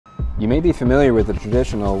You may be familiar with the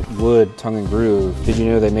traditional wood tongue and groove. Did you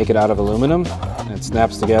know they make it out of aluminum? And it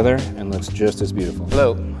snaps together and looks just as beautiful.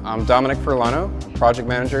 Hello, I'm Dominic Furlano, Project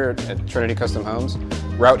Manager at Trinity Custom Homes.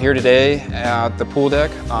 We're out here today at the pool deck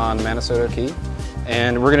on Manasota Key.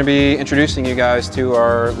 And we're going to be introducing you guys to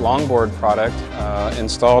our longboard product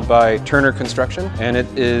installed by Turner Construction. And it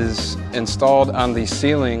is installed on the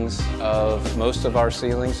ceilings of most of our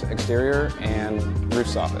ceilings, exterior and roof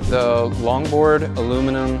soffit. The longboard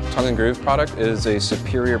aluminum tongue and groove product is a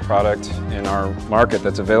superior product in our market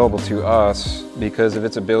that's available to us because of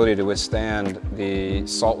its ability to withstand the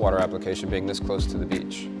saltwater application being this close to the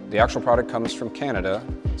beach. The actual product comes from Canada,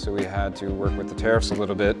 so we had to work with the tariffs a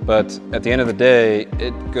little bit, but at the end of the day,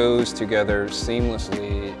 it goes together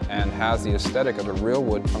seamlessly and has the aesthetic of a real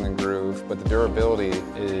wood tongue and groove, but the durability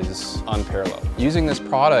is unparalleled. Using this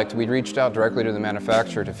product, we reached out directly to the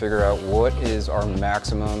manufacturer to figure out what is our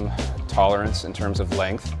maximum tolerance in terms of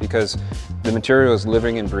length, because the material is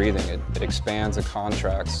living and breathing. It expands and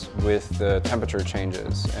contracts with the temperature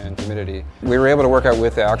changes and humidity. We were able to work out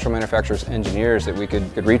with the actual manufacturer's engineers that we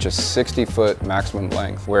could reach a 60-foot maximum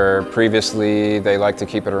length, where previously they like to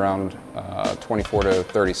keep it around 24 to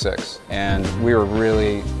 36. And we were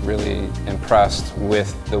really, really impressed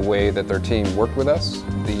with the way that their team worked with us.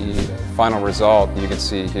 The final result you can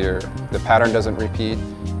see here. The pattern doesn't repeat.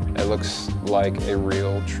 It looks like a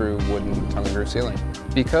real, true wooden tongue and groove ceiling.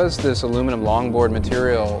 Because this aluminum longboard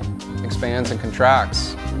material expands and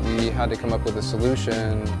contracts, we had to come up with a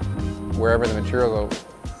solution wherever the material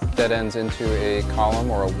dead ends into a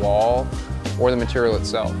column or a wall or the material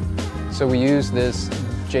itself. So we use this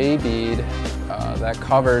J-bead that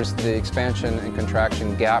covers the expansion and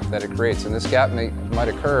contraction gap that it creates. And this gap might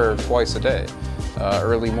occur twice a day.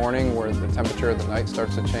 Early morning where the temperature of the night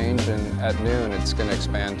starts to change, and at noon it's going to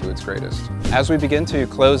expand to its greatest. As we begin to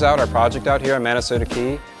close out our project out here on Manasota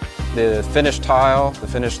Key, the finished tile, the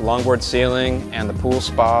finished longboard ceiling, and the pool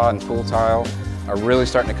spa and pool tile are really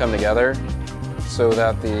starting to come together so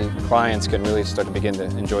that the clients can really start to begin to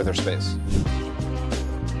enjoy their space.